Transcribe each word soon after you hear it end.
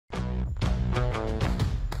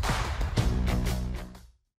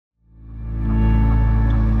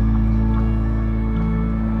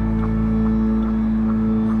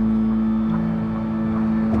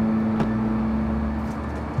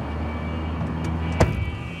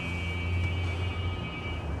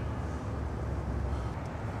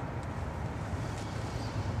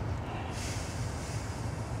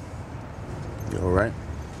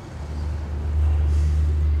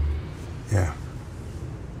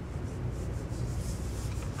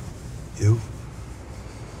You?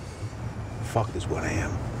 Fucked is what I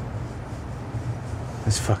am.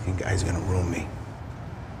 This fucking guy's gonna ruin me.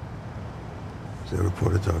 Is that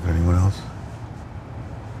reporter talking to anyone else?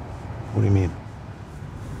 What do you mean?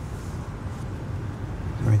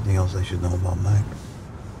 Is there anything else I should know about Mac?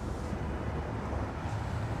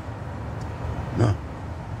 No.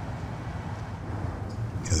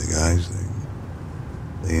 The other guys,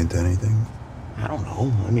 they into anything? I don't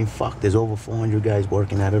know. I mean, fuck, there's over 400 guys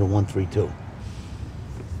working at it at 132.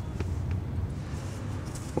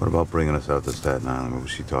 What about bringing us out to Staten Island? What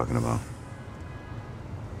was she talking about?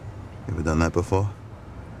 You ever done that before?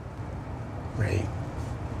 Ray,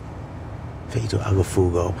 Feito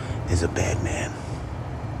Agafugo is a bad man.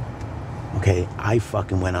 Okay, I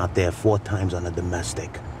fucking went out there 4 times on a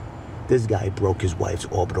domestic. This guy broke his wife's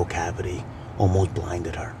orbital cavity, almost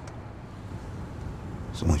blinded her.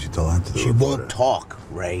 So once you tell that to the She reporter... won't talk,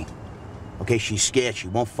 Ray. Okay, she's scared. She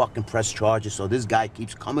won't fucking press charges, so this guy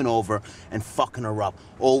keeps coming over and fucking her up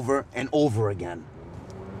over and over again.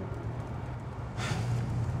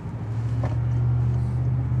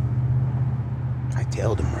 I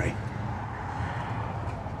tailed him, Ray.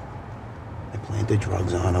 I planted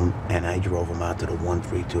drugs on him, and I drove him out to the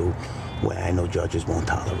 132, where I know judges won't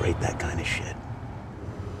tolerate that kind of shit.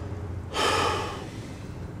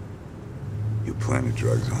 You planted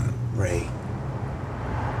drugs on him? Ray,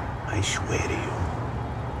 I swear to you,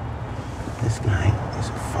 this guy is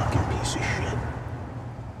a fucking piece of shit.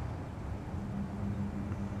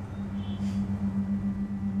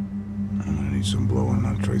 I'm gonna need some blow on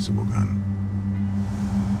an untraceable gun.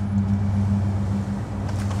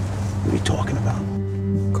 What are you talking about?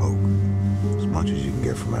 Coke. As much as you can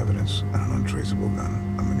get from evidence on an untraceable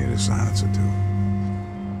gun. I'm gonna need a silencer too.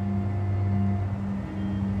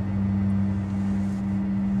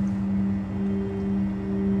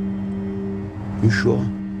 You sure?